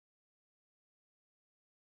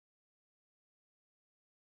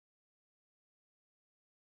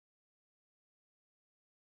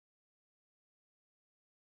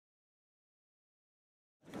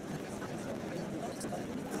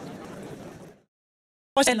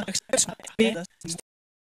Herzog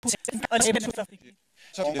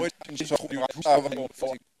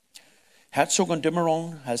de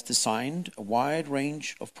Meuron has designed a wide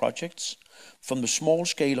range of projects, from the small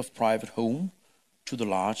scale of private home to the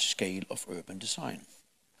large scale of urban design.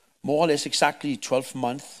 More or less exactly 12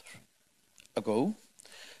 months ago,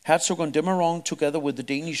 Herzog de Meuron, together with the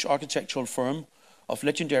Danish architectural firm of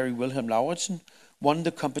legendary Wilhelm Lauritzen, won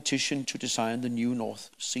the competition to design the new North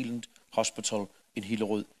Zealand hospital in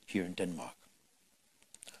Hillerød here in Denmark.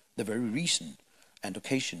 The very reason and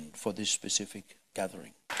occasion for this specific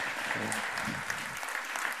gathering.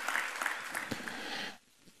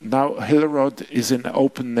 Now Hillerød is in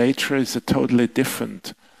open nature, is a totally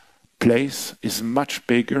different place, is much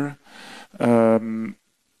bigger,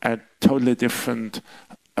 a totally different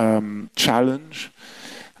challenge,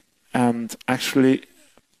 and actually,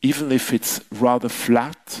 even if it's rather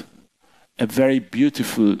flat, a very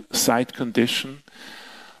beautiful site condition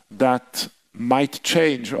that might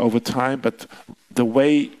change over time, but the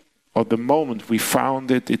way or the moment we found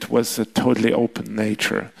it, it was a totally open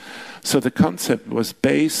nature. So the concept was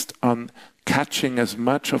based on catching as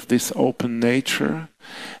much of this open nature,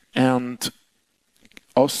 and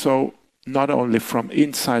also not only from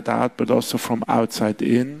inside out, but also from outside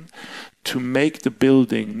in, to make the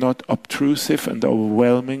building not obtrusive and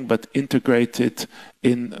overwhelming, but integrated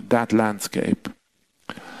in that landscape.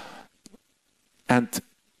 And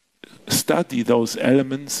study those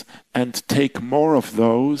elements and take more of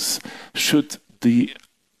those should the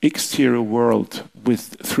exterior world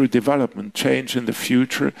through development change in the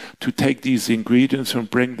future, to take these ingredients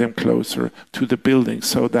and bring them closer to the building,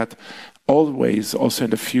 so that always, also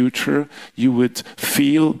in the future, you would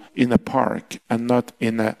feel in a park and not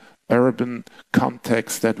in a urban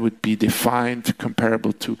context that would be defined,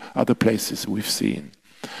 comparable to other places we've seen.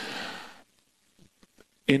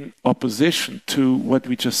 In opposition to what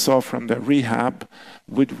we just saw from the rehab,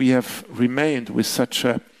 would we have remained with such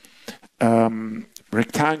a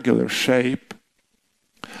rectangular shape,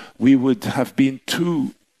 we would have been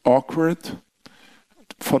too awkward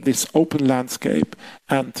for this open landscape,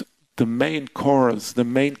 and the main cores, the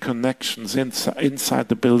main connections inside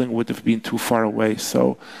the building would have been too far away.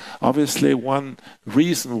 So obviously one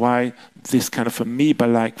reason why this kind of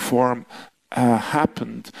amoeba-like form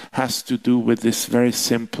happened has to do with this very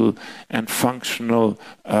simple and functional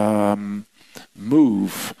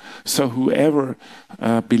move. So whoever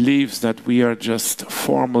believes that we are just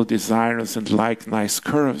formal designers and like nice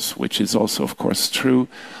curves, which is also of course true,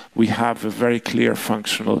 we have a very clear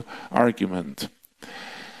functional argument.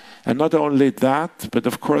 And not only that, but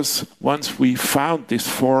of course, once we found this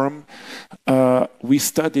form, we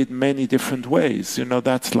studied many different ways. You know,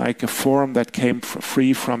 that's like a form that came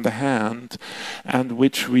free from the hand, and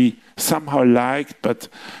which we somehow liked, but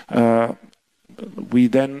we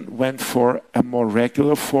then went for a more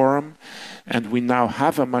regular form, and we now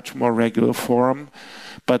have a much more regular form.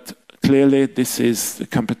 But clearly, this is a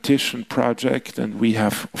competition project, and we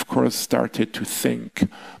have, of course, started to think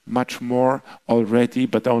much more already,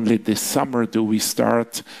 but only this summer do we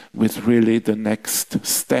start with really the next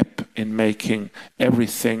step in making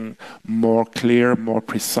everything more clear, more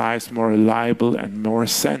precise, more reliable, and more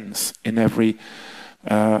sense in every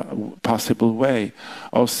possible way.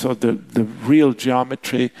 Also, the real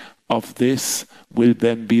geometry of this will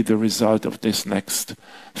then be the result of this next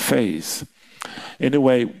phase.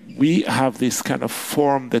 Anyway, we have this kind of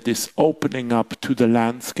form that is opening up to the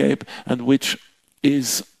landscape, and which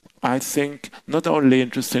is, I think, not only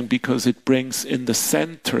interesting because it brings in the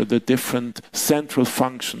center the different central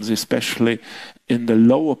functions, especially in the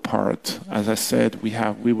lower part. As I said,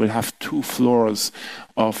 we will have 2 floors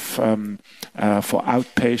of for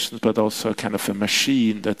outpatients, but also kind of a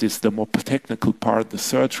machine that is the more technical part, the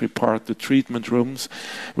surgery part, the treatment rooms,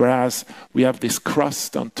 whereas we have this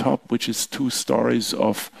crust on top, which is 2 stories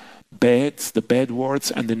of beds, the bed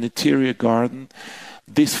wards, and an interior garden.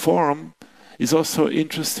 This form is also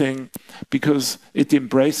interesting because it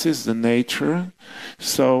embraces the nature,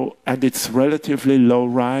 and it's relatively low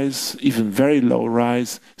rise, even very low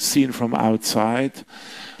rise, seen from outside,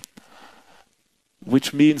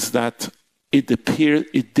 which means that it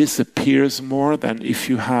disappears more than if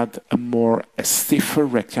you had a stiffer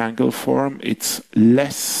rectangular form. It's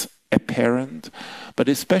less apparent, but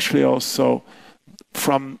especially also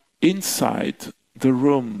from inside the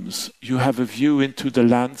rooms, you have a view into the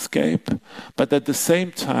landscape, but at the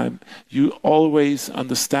same time, you always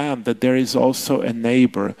understand that there is also a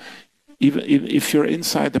neighbor. even if you're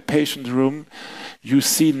inside the patient room, you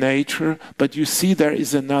see nature, but you see there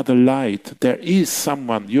is another light. There is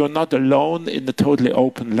someone. You're not alone in the totally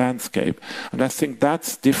open landscape. And I think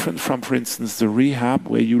that's different from, for instance, the rehab,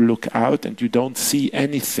 where you look out and you don't see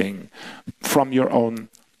anything from your own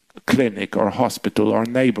clinic or hospital or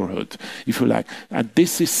neighborhood, if you like. And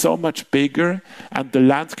this is so much bigger, and the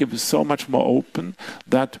landscape is so much more open,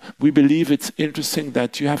 that we believe it's interesting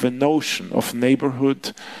that you have a notion of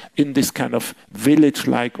neighborhood in this kind of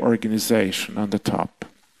village-like organization on the top.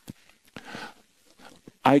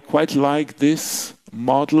 I quite like this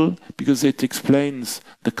model because it explains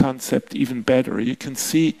the concept even better. You can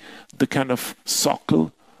see the kind of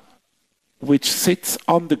socle which sits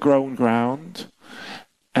on the ground,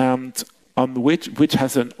 and on which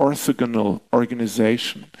has an orthogonal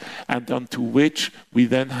organization, and onto which we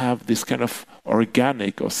then have this kind of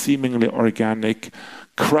organic or seemingly organic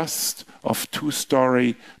crust of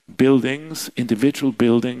two-story buildings, individual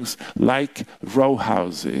buildings, like row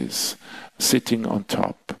houses sitting on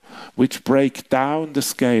top, which break down the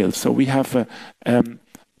scale. So we have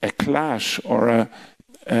a clash or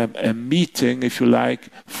a meeting, if you like,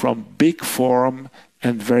 from big form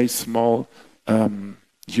and very small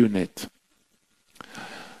unit.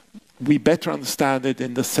 We better understand it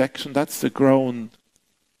in the section. That's the grown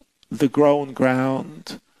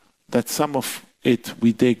ground, that some of it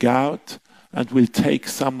we dig out, and we'll take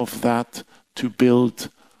some of that to build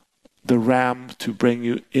the ramp to bring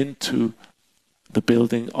you into the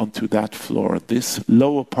building onto that floor. This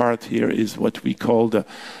lower part here is what we call the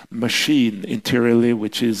machine interiorly,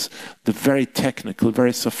 which is the very technical,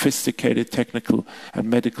 very sophisticated technical and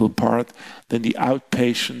medical part. Then the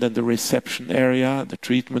outpatient and the reception area, the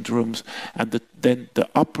treatment rooms, and then the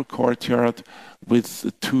upper courtyard with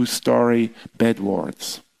the two-story bed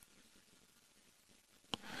wards.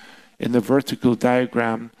 In the vertical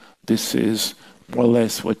diagram, this is more or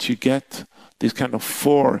less what you get. These kind of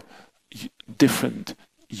 4 different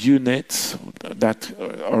units that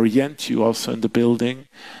orient you also in the building,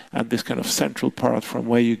 and this kind of central part from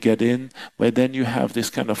where you get in, where then you have this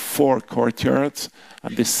kind of 4 courtyards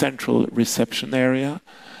and this central reception area,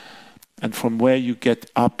 and from where you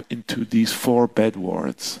get up into these 4 bed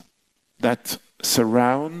wards that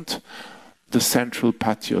surround the central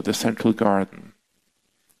patio, the central garden.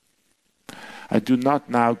 I do not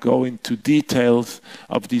now go into details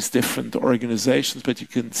of these different organizations, but you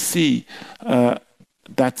can see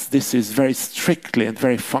that this is very strictly and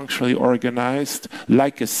very functionally organized,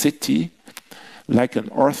 like a city, like an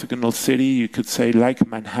orthogonal city, you could say like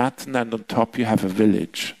Manhattan, and on top you have a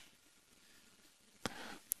village.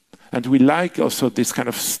 And we like also this kind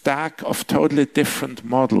of stack of totally different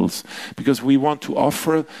models, because we want to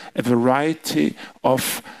offer a variety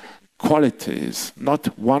of qualities,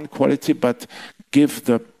 not one quality, but give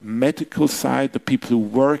the medical side, the people who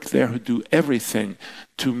work there, who do everything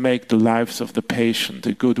to make the lives of the patient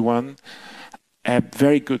a good one,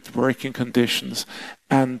 very good working conditions,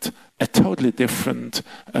 and a totally different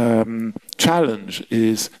challenge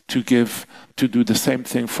is to do the same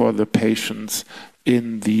thing for the patients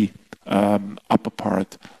in the upper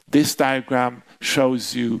part. This diagram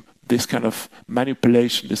shows you this kind of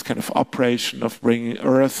manipulation, this kind of operation of bringing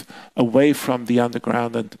earth away from the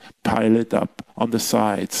underground and pile it up on the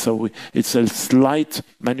sides. So it's a slight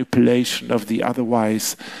manipulation of the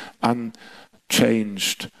otherwise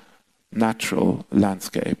unchanged natural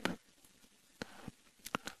landscape,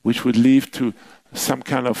 which would lead to some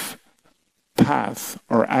kind of path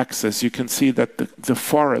or access. You can see that the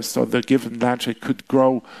forest or the given landscape could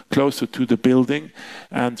grow closer to the building,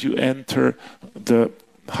 and you enter the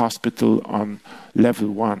hospital on level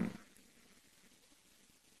 1.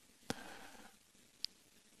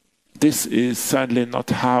 This is certainly not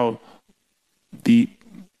how the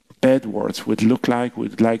bed wards would look like.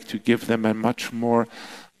 We'd like to give them a much more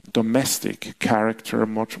domestic character,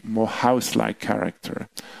 much more house-like character.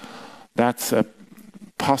 That's a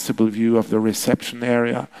possible view of the reception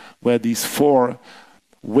area, where these 4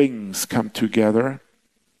 wings come together.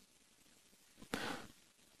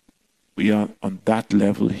 We are on that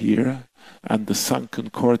level here, and the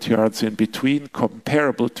sunken courtyards in between,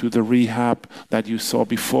 comparable to the rehab that you saw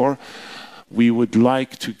before. We would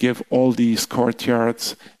like to give all these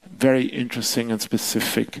courtyards very interesting and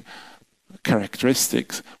specific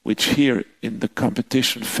characteristics, which here in the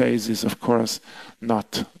competition phase is, of course,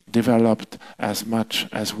 not developed as much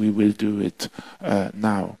as we will do it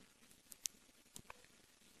now.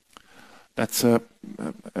 That's a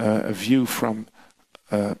view from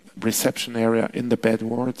reception area in the bed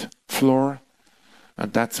ward floor,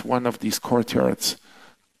 and that's one of these courtyards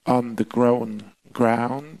on the grown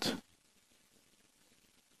ground.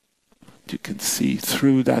 can see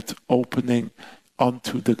through that opening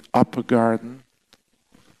onto the upper garden,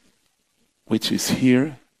 which is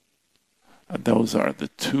here. And those are the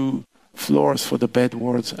 2 floors for the bed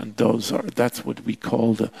wards, and that's what we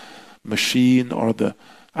call the machine or the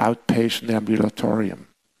outpatient ambulatorium.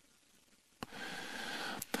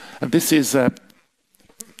 And this is a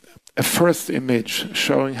first image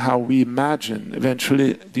showing how we imagine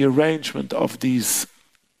eventually the arrangement of these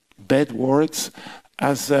bed wards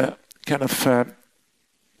as a kind of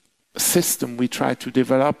system we try to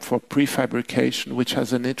develop for prefabrication, which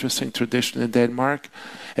has an interesting tradition in Denmark,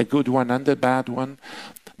 a good one and a bad one.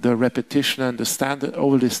 The repetition and the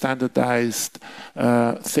overly standardized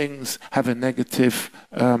things have a negative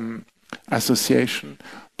association.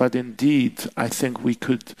 But indeed, I think we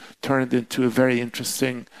could turn it into a very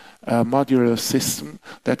interesting modular system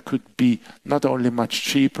that could be not only much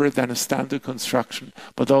cheaper than a standard construction,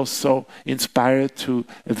 but also inspired to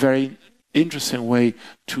a very interesting way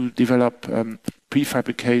to develop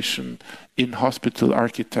prefabrication in hospital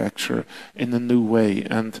architecture in a new way,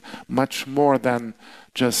 and much more than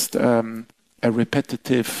just a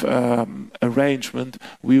repetitive arrangement.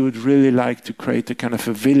 We would really like to create a kind of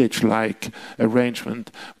a village-like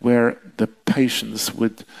arrangement where the patients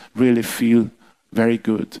would really feel very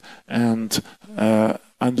good. And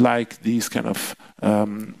unlike these kind of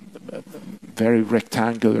very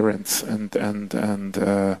rectangular and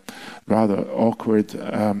rather awkward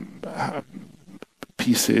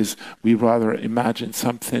pieces, we rather imagine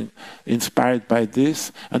something inspired by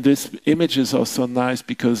this. And this image is also nice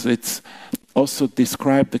because it's also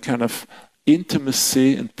describe the kind of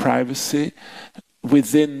intimacy and privacy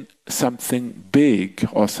within something big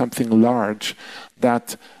or something large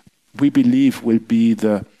that we believe will be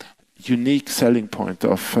the unique selling point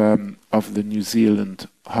of the New Zealand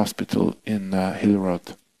hospital in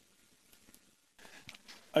Hillerød.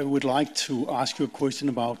 I would like to ask you a question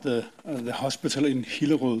about the hospital in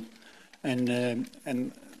Hillerød,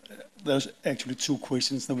 and there's actually 2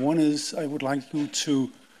 questions. The one is I would like you to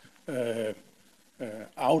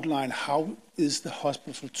outline how is the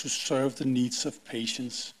hospital to serve the needs of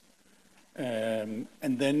patients, and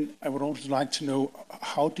then I would also like to know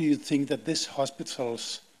how do you think that this hospital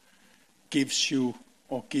gives you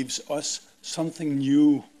or gives us something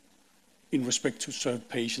new in respect to serve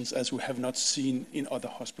patients as we have not seen in other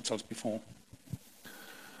hospitals before?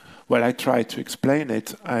 Well, I try to explain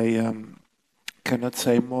it. I cannot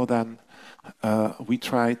say more than we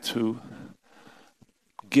try to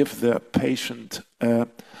give the patient a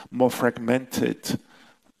more fragmented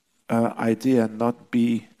idea, not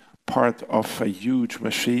be part of a huge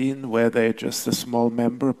machine where they're just a small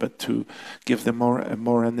member, but to give them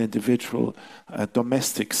more an individual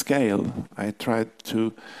domestic scale. I tried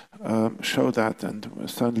to show that, and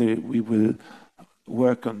certainly we will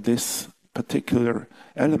work on this particular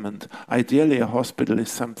element. Ideally, a hospital is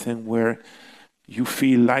something where you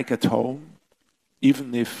feel like at home,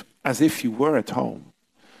 even as if you were at home,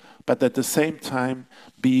 but at the same time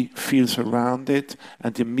feel surrounded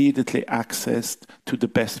and immediately accessed to the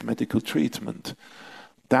best medical treatment.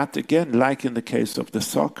 That, again, like in the case of the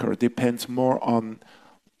soccer, depends more on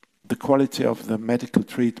the quality of the medical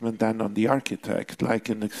treatment than on the architect. Like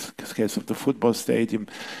in the case of the football stadium,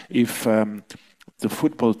 if the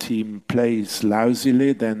football team plays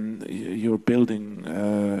lousily, then your building,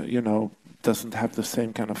 doesn't have the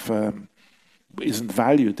same kind of isn't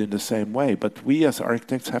valued in the same way. But we as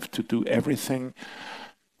architects have to do everything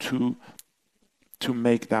to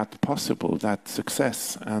make that possible, that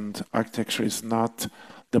success. And architecture is not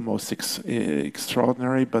the most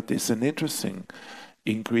extraordinary, but it's an interesting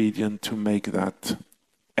ingredient to make that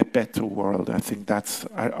a better world. I think that's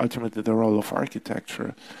ultimately the role of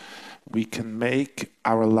architecture. We can make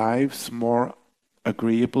our lives more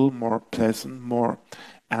agreeable, more pleasant,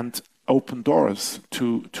 and open doors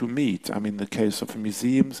to meet. I mean, in the case of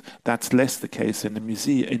museums, that's less the case in a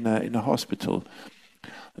museum, in a hospital.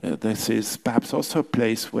 This is perhaps also a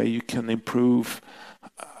place where you can improve,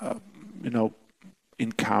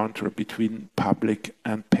 encounter between public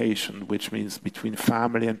and patient, which means between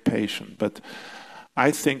family and patient. But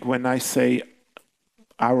I think when I say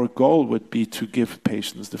our goal would be to give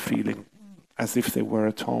patients the feeling as if they were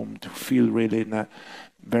at home, to feel really in a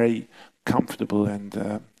very comfortable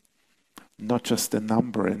and not just a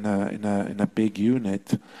number in a big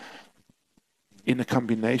unit, in a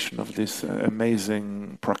combination of this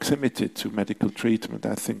amazing proximity to medical treatment.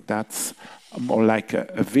 I think that's more like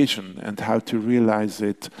a vision, and how to realize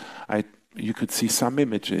it. You could see some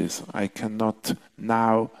images. I cannot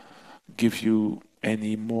now give you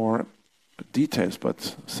any more details,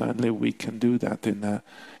 but certainly we can do that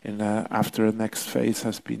after the next phase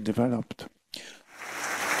has been developed.